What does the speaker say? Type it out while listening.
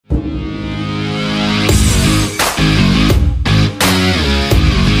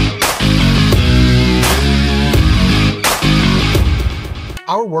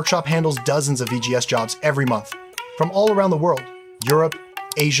workshop handles dozens of VGS jobs every month, from all around the world, Europe,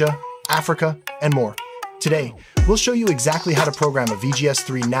 Asia, Africa, and more. Today, we'll show you exactly how to program a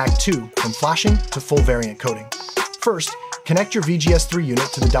VGS3 NAG2 from flashing to full variant coding. First, connect your VGS3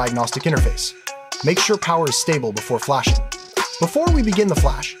 unit to the diagnostic interface. Make sure power is stable before flashing. Before we begin the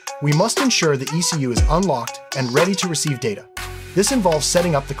flash, we must ensure the ECU is unlocked and ready to receive data. This involves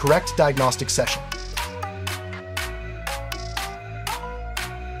setting up the correct diagnostic session.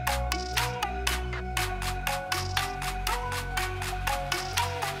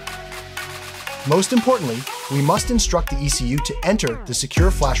 Most importantly, we must instruct the ECU to enter the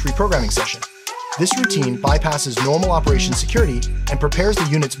secure flash reprogramming session. This routine bypasses normal operation security and prepares the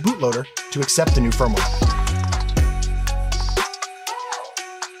unit's bootloader to accept the new firmware.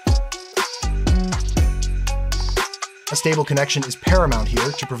 A stable connection is paramount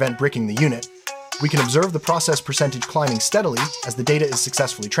here to prevent bricking the unit. We can observe the process percentage climbing steadily as the data is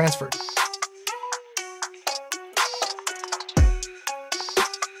successfully transferred.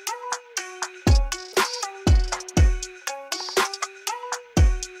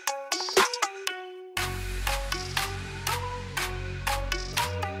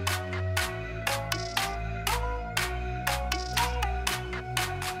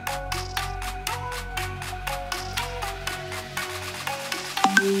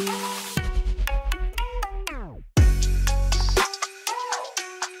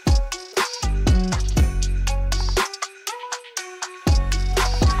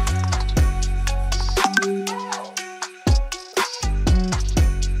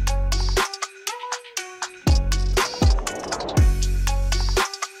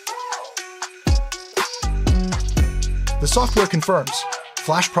 The software confirms.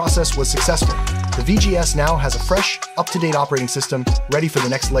 Flash process was successful. The VGS now has a fresh, up-to-date operating system ready for the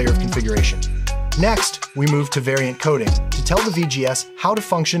next layer of configuration. Next, we move to variant coding to tell the VGS how to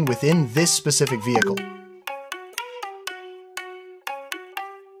function within this specific vehicle.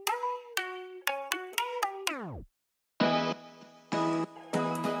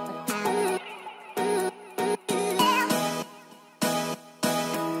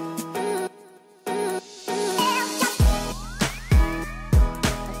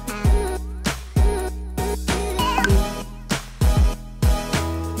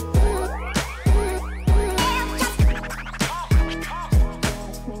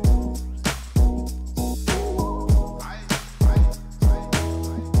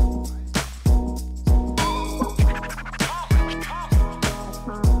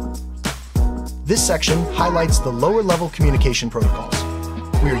 This section highlights the lower-level communication protocols.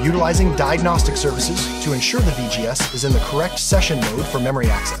 We are utilizing diagnostic services to ensure the VGS is in the correct session mode for memory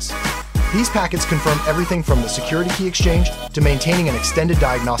access. These packets confirm everything from the security key exchange to maintaining an extended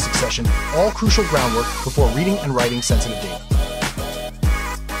diagnostic session, all crucial groundwork before reading and writing sensitive data.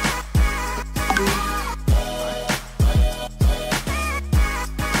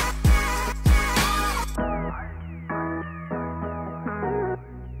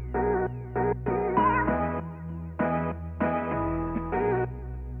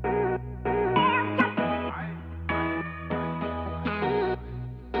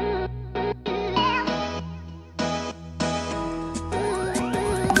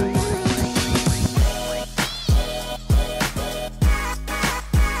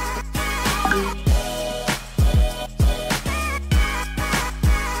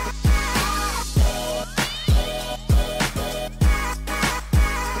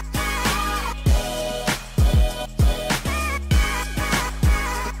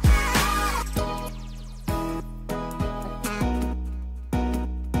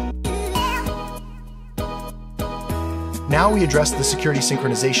 Now we address the security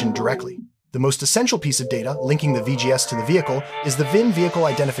synchronization directly. The most essential piece of data linking the VGS to the vehicle is the VIN vehicle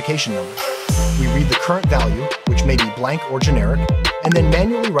identification number. We read the current value, which may be blank or generic, and then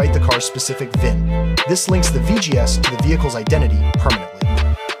manually write the car's specific VIN. This links the VGS to the vehicle's identity permanently.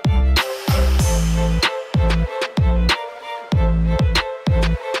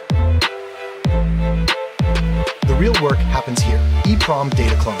 The real work happens here, EEPROM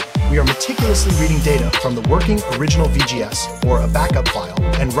data cloning. We are meticulously reading data from the working original VGS, or a backup file,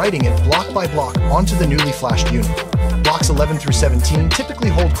 and writing it block by block onto the newly flashed unit. Blocks 11 through 17 typically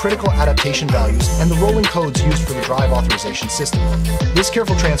hold critical adaptation values and the rolling codes used for the drive authorization system. This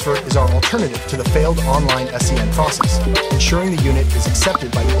careful transfer is our alternative to the failed online SCN process, ensuring the unit is accepted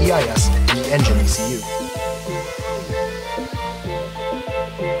by the EIS and the engine ECU.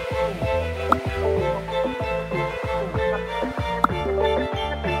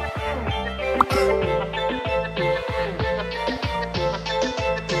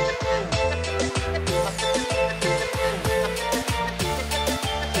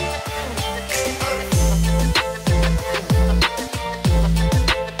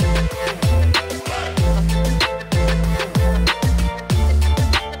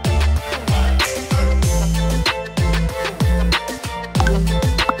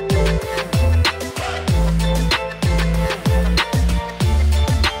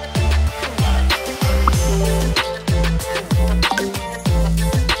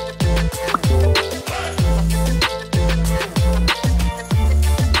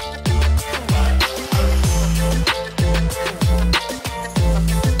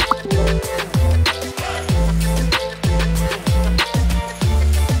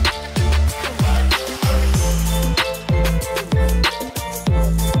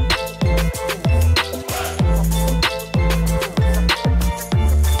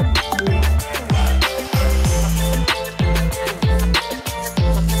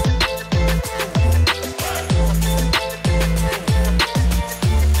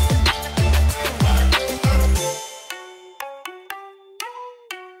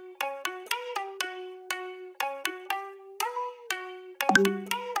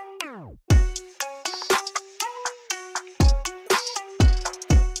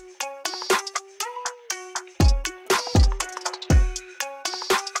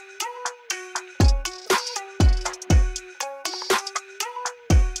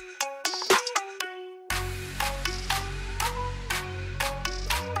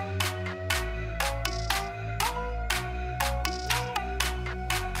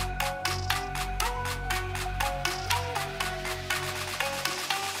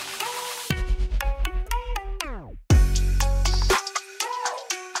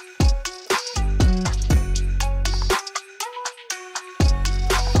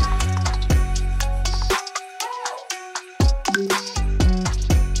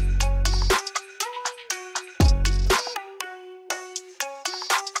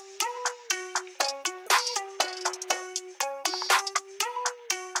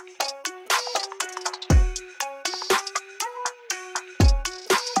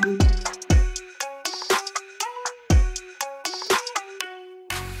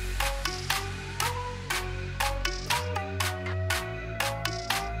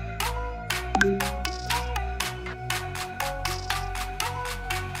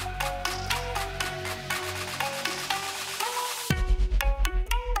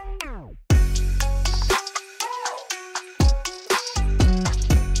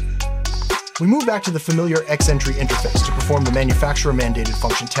 We move back to the familiar X-entry interface to perform the manufacturer-mandated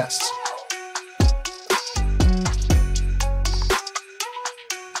function tests.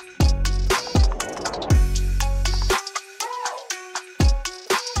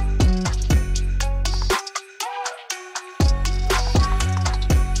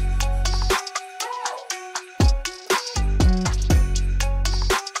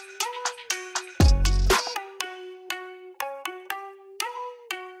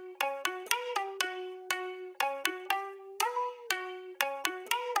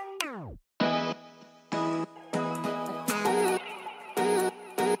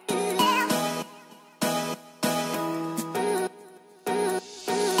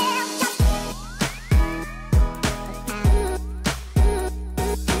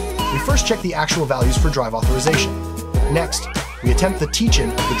 First, check the actual values for drive authorization. Next, we attempt the teach-in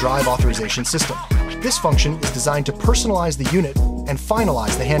of the drive authorization system. This function is designed to personalize the unit and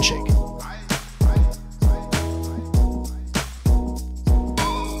finalize the handshake.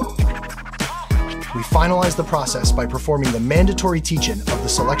 We finalize the process by performing the mandatory teach-in of the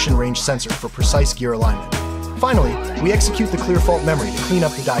selection range sensor for precise gear alignment. Finally, we execute the clear fault memory to clean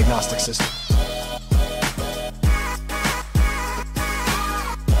up the diagnostic system.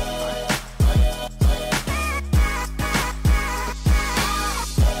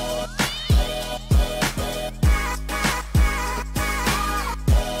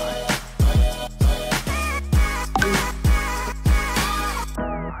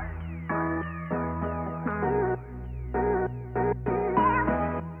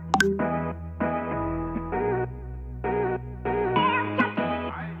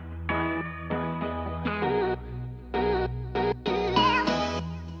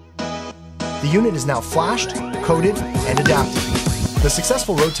 The unit is now flashed, coded, and adapted. The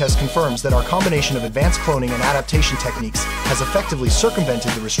successful road test confirms that our combination of advanced cloning and adaptation techniques has effectively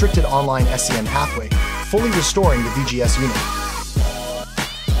circumvented the restricted online SCN pathway, fully restoring the VGS unit.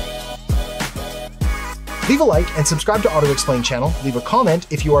 Leave a like and subscribe to Auto Explain channel. Leave a comment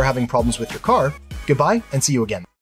if you are having problems with your car. Goodbye, and see you again.